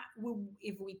wouldn't have,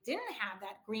 if we didn't have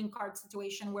that green card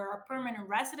situation where our permanent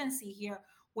residency here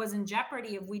was in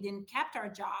jeopardy, if we didn't kept our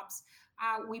jobs,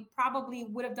 we probably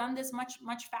would have done this much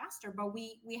faster. But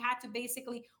we had to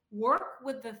basically work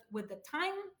with the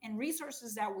time and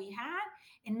resources that we had,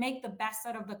 and make the best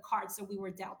out of the cards that we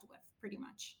were dealt with, pretty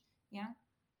much. Yeah.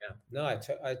 Yeah, no, I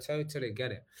totally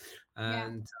get it. Yeah.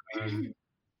 And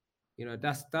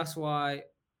that's why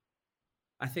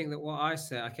I think that what I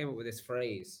said, I came up with this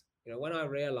phrase. When I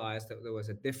realized that there was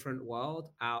a different world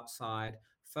outside,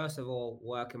 first of all,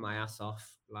 working my ass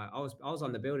off. Like I was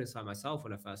on the building site myself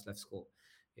when I first left school.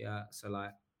 Yeah, so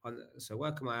like so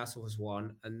working my ass off was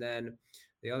one, and then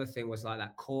the other thing was like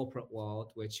that corporate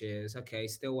world, which is okay,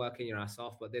 still working your ass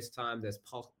off, but this time there's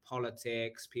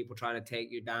politics, people trying to take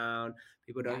you down,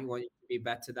 people Yeah. don't want you to be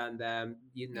better than them.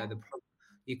 Yeah.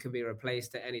 You can be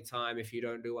replaced at any time if you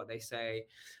don't do what they say.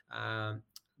 Um,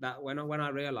 that when I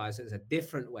realized it's a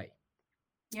different way,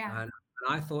 Yeah. and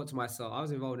I thought to myself, I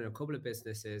was involved in a couple of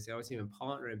businesses. I was even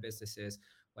partner in businesses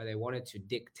where they wanted to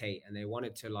dictate, and they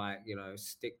wanted to, like,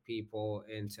 stick people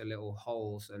into little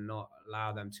holes and not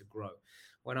allow them to grow.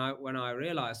 When I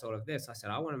realized all of this, I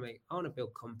said, I want to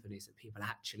build companies that people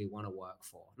actually want to work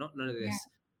for. Not none of Yeah. this,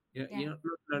 Yeah.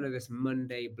 none of this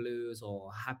Monday blues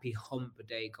or happy hump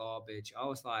day garbage. I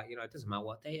was like, it doesn't matter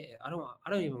what day it is. I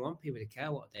don't even want people to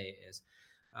care what day it is.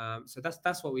 So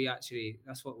that's what we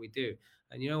do.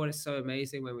 And you know what is so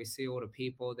amazing, when we see all the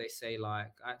people, they say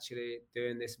like, actually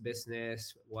doing this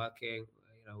business, working,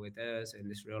 with us in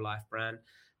this real life brand,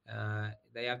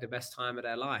 they have the best time of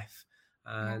their life.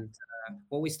 Yeah. And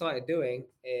what we started doing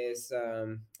is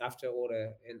after all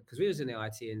the, because we was in the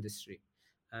IT industry,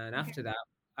 and Okay.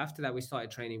 after that we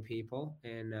started training people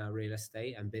in real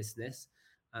estate and business,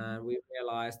 Mhm. and we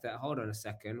realized that, hold on a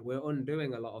second, we're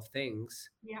undoing a lot of things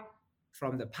Yeah.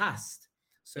 from the past.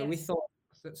 So we Yes.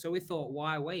 thought,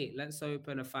 why wait? Let's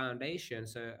open a foundation.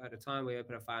 So at the time, we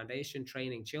opened a foundation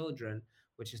training children,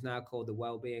 which is now called the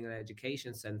Wellbeing and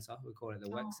Education Center. We call it the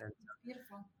WEC Oh, Center, that's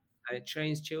beautiful. and it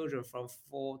trains children from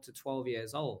 4 to 12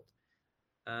 years old.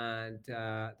 And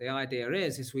the idea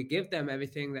is we give them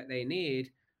everything that they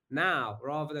need now,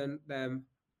 rather than them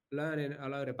learning a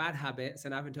load of bad habits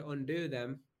and having to undo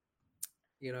them,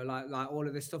 like all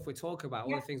of this stuff we talk about,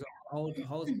 all Yeah. the things that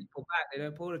holds people back. They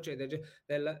don't pull the trigger.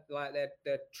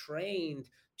 They're trained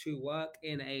to work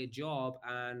in a job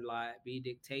and like be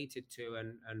dictated to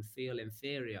and feel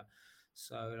inferior.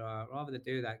 So rather than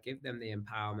do that, give them the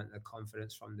empowerment, the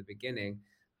confidence from the beginning,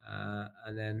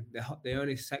 and then the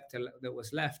only sector that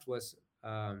was left was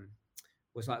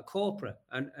like corporate.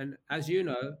 And as you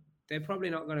know, they're probably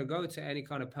not going to go to any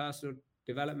kind of personal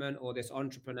development or this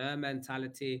entrepreneur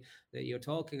mentality that you're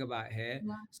talking about here.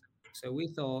 Yeah. So we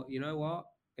thought, you know what?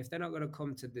 If they're not going to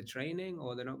come to the training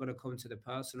or they're not going to come to the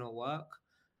personal work,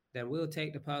 then we'll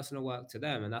take the personal work to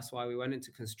them. And that's why we went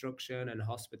into construction and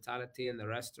hospitality and the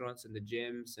restaurants and the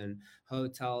gyms and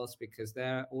hotels, because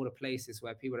they're all the places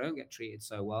where people don't get treated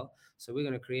so well. So we're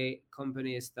going to create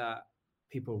companies that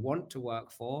people want to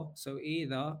work for. So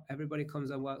either everybody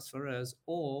comes and works for us,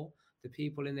 or the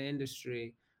people in the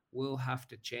industry will have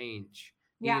to change.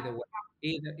 Yeah. Either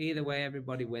way, either way,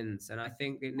 everybody wins. And I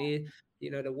think it need,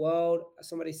 the world.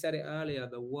 Somebody said it earlier.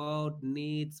 The world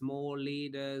needs more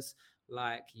leaders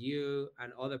like you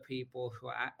and other people who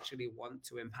actually want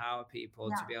to empower people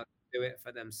to Yeah. be able to do it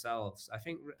for themselves. I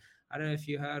don't know if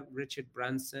you heard Richard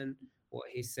Branson, what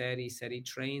he said. He said he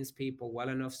trains people well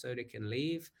enough so they can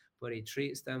leave, but he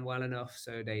treats them well enough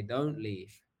so they don't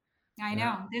leave. I Yeah.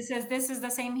 know this is the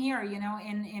same here.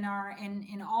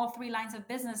 In all three lines of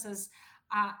businesses,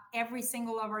 every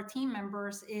single of our team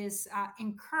members is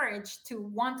encouraged to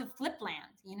want to flip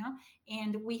land.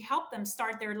 And we help them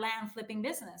start their land flipping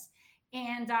business.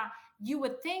 And you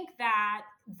would think that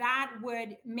that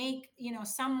would make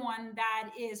someone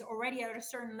that is already at a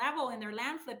certain level in their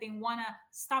land flipping want to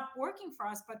stop working for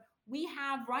us. But we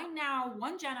have right now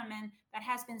one gentleman that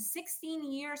has been 16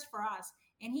 years for us,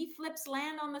 and he flips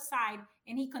land on the side,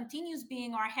 and he continues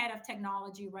being our head of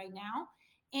technology right now.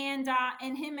 And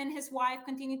him and his wife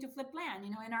continue to flip land.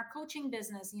 In our coaching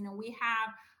business, we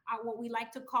have what we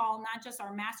like to call not just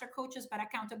our master coaches but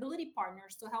accountability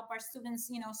partners to help our students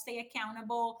stay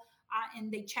accountable,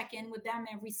 and they check in with them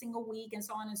every single week and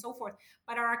so on and so forth.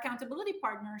 But our accountability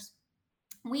partners,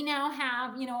 we now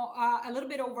have a little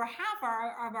bit over half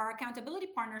of our accountability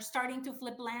partners starting to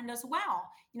flip land as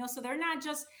well. So they're not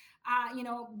just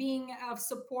being of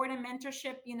support and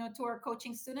mentorship to our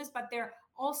coaching students, but they're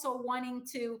also wanting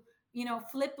to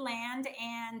flip land.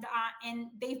 And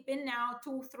they've been now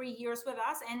 2-3 years with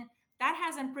us, and that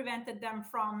hasn't prevented them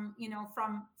from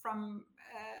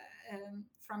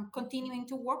from continuing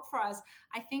to work for us.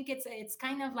 I think it's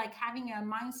kind of like having a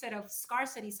mindset of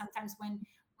scarcity sometimes when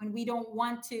we don't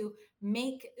want to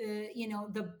make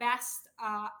the best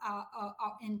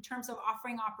in terms of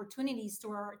offering opportunities to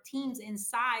our teams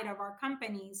inside of our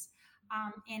companies.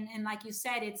 And like you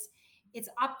said, it's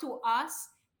up to us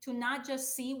to not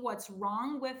just see what's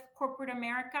wrong with corporate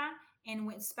America,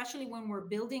 and especially when we're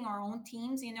building our own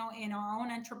teams, in our own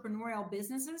entrepreneurial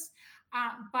businesses,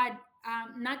 but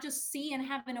not just see and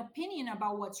have an opinion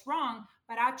about what's wrong,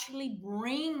 but actually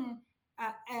bring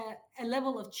a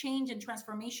level of change and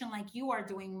transformation like you are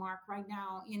doing, Mark, right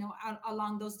now,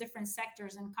 along those different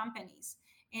sectors and companies.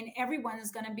 And everyone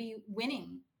is going to be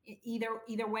winning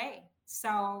either way.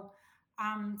 So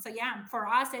yeah, for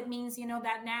us, it means,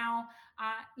 that now,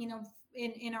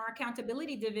 in our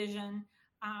accountability division,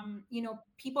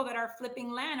 people that are flipping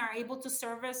land are able to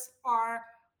service our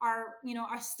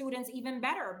students even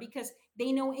better, because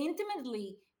they know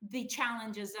intimately the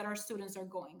challenges that our students are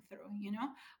going through.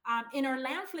 In our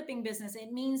land flipping business,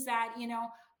 it means that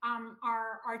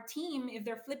our team, if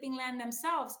they're flipping land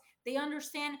themselves, they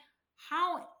understand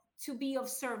how to be of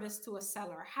service to a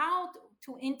seller, how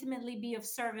to intimately be of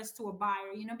service to a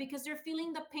buyer, because they're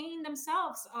feeling the pain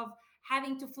themselves of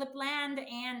having to flip land,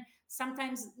 and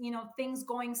sometimes things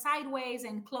going sideways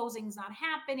and closings not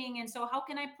happening. And so how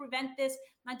can I prevent this,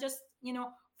 not just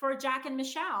for Jack and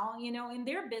Michelle in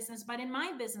their business, but in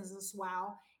my business as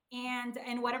well.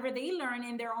 And whatever they learn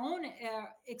in their own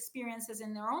experiences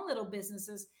in their own little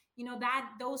businesses, that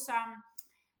those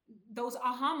those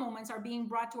aha moments are being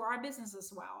brought to our business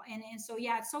as well. And so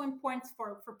yeah, it's so important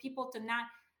for people to not,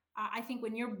 I think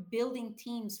when you're building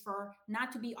teams, for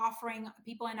not to be offering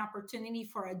people an opportunity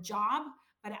for a job,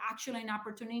 but actually an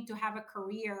opportunity to have a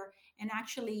career, and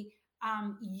actually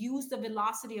use the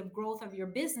velocity of growth of your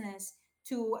business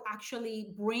to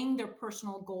actually bring their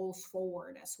personal goals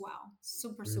forward as well.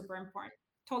 Super, Mm, super important.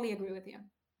 Totally agree with you.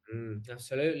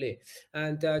 absolutely.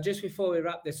 And just before we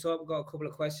wrap this up, I've got a couple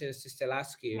of questions to still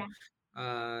ask you. Yeah.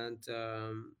 And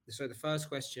so the first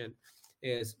question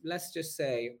is, let's just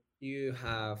say you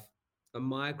have a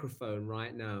microphone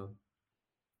right now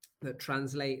that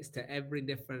translates to every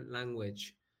different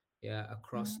language, yeah, Mhm.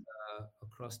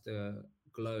 across the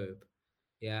globe.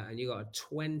 Yeah, and you got a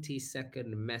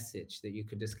 20-second message that you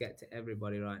could just get to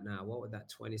everybody right now. What would that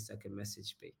 20-second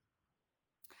message be?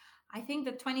 I think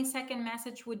the 20-second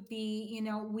message would be,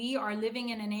 we are living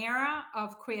in an era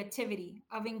of creativity,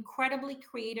 of incredibly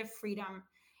creative freedom.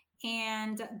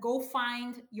 And go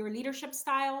find your leadership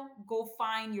style, go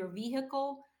find your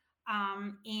vehicle,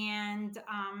 and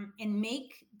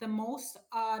make the most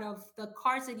out of the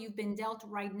cards that you've been dealt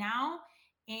right now,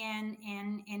 and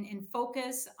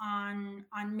focus on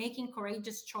making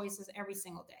courageous choices every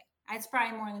single day. It's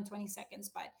probably more than 20 seconds,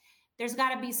 but there's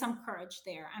got to be some courage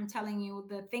there. I'm telling you,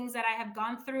 the things that I have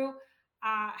gone through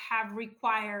have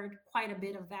required quite a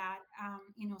bit of that.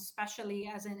 Especially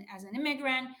as an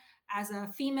immigrant, as a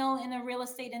female in the real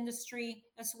estate industry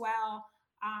as well.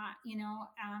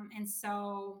 And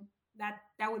so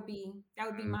that would be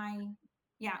Mm, my,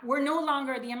 yeah. We're no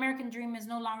longer, the American dream is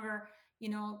no longer,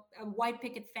 a white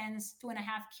picket fence,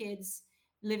 2.5 kids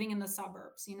living in the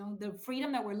suburbs. The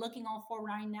freedom that we're looking all for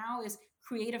right now is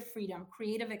creative freedom,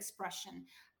 creative expression.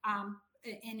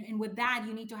 And with that,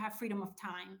 you need to have freedom of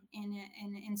time.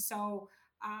 And so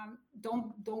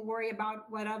don't worry about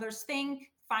what others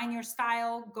think. Find your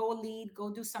style, go lead, go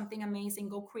do something amazing,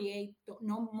 go create.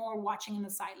 No more watching in the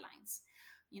sidelines,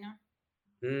 you know.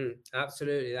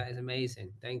 absolutely, that is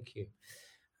amazing. Thank you.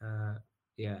 Uh,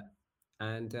 yeah,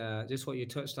 and just what you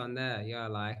touched on there, yeah,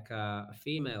 like a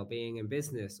female being in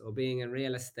business or being in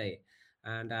real estate.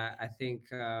 And I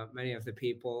think many of the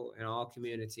people in our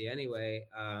community, anyway,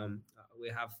 we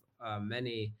have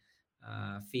many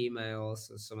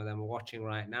females. Some of them are watching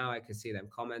right now. I can see them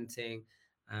commenting,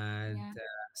 and Yeah,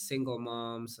 single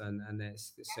moms, and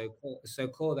it's so cool. It's so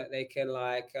cool that they can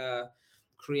like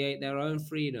create their own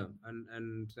freedom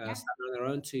and yeah, stand on their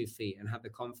own 2 feet and have the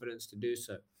confidence to do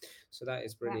so. So that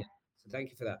is yeah. brilliant. So thank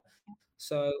you for that.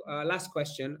 So last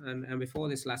question, and before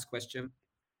this last question,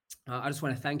 I just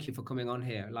want to thank you for coming on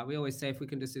here. Like we always say, if we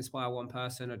can just inspire one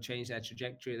person or change their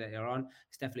trajectory that you're on,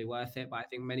 it's definitely worth it. But I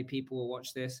think many people will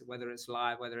watch this, whether it's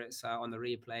live, whether it's on the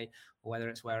replay, or whether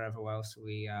it's wherever else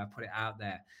we put it out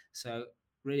there. So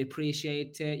really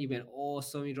appreciate it. You've been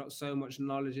awesome. You dropped so much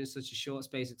knowledge in such a short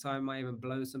space of time. Might even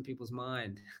blow some people's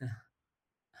mind.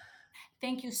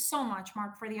 Thank you so much,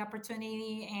 Mark, for the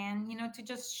opportunity, and to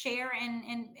just share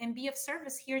and be of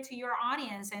service here to your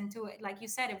audience, and to, like you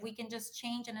said, if we can just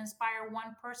change and inspire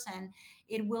one person,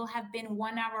 it will have been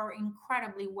 1 hour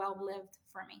incredibly well lived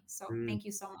for me. So Mm. thank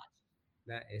you so much.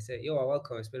 That is it. You are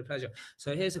welcome. It's been a pleasure.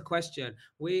 So here's a question.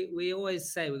 We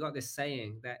always say we got this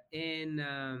saying that in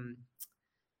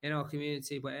our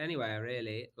community, but anywhere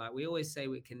really, like we always say,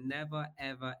 we can never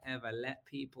ever ever let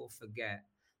people forget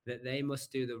that they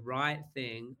must do the right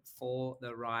thing for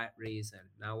the right reason.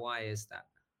 Now, why is that?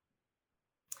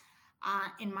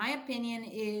 In my opinion,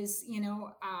 is,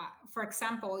 for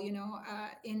example,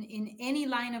 in any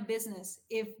line of business,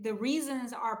 if the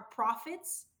reasons are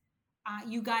profits,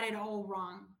 you got it all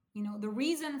wrong. The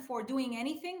reason for doing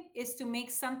anything is to make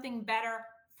something better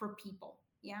for people.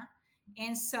 Yeah.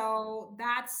 And so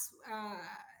that's,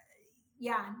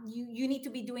 yeah, you need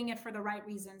to be doing it for the right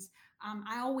reasons.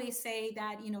 I always say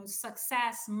that,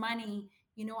 success, money,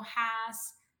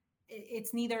 has,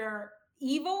 it's neither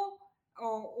evil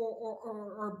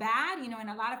or bad, and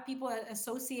a lot of people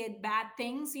associate bad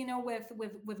things,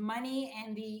 with money,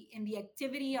 and the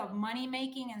activity of money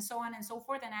making, and so on and so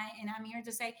forth. And I'm here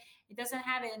to say it doesn't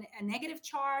have a negative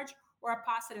charge or a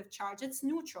positive charge. It's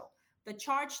neutral. The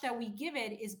charge that we give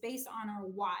it is based on our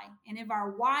why. And if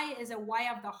our why is a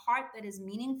why of the heart that is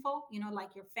meaningful,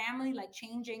 like your family, like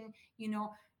changing,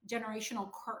 generational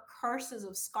curses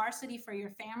of scarcity for your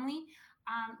family,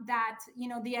 that,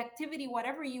 the activity,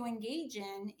 whatever you engage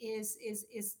in, is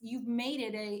you've made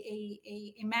it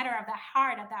a matter of the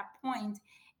heart at that point.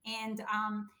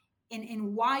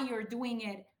 And why you're doing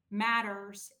it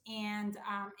matters. And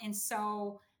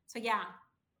so yeah,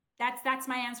 that's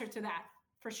my answer to that,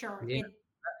 for sure. Yeah,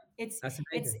 It's That's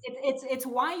it's amazing. it's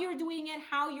why you're doing it,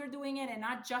 how you're doing it, and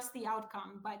not just the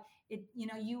outcome. But it,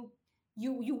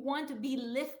 you want to be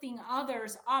lifting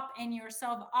others up and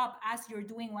yourself up as you're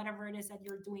doing whatever it is that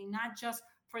you're doing, not just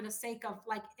for the sake of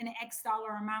like an X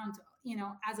dollar amount,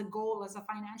 as a goal, as a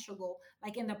financial goal.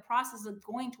 Like in the process of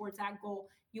going towards that goal,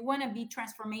 you want to be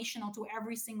transformational to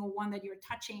every single one that you're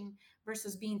touching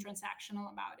versus being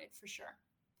transactional about it, for sure.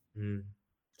 Mm.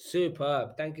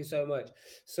 Superb. Thank you so much.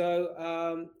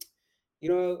 So,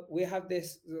 we have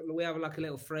this, we have like a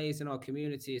little phrase in our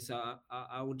community. So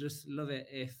I would just love it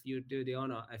if you do the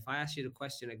honor. If I ask you the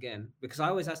question again, because I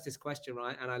always ask this question,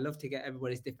 right? And I love to get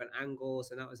everybody's different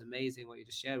angles. And that was amazing what you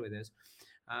just shared with us.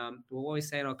 What we always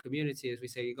say in our community is we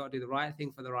say you got to do the right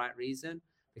thing for the right reason,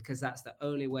 because that's the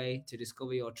only way to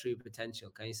discover your true potential.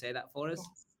 Can you say that for us?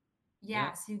 Yes. Yeah.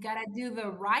 Yes, you got to do the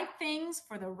right things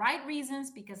for the right reasons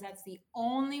because that's the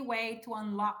only way to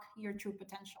unlock your true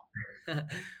potential.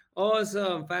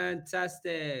 Awesome.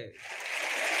 Fantastic.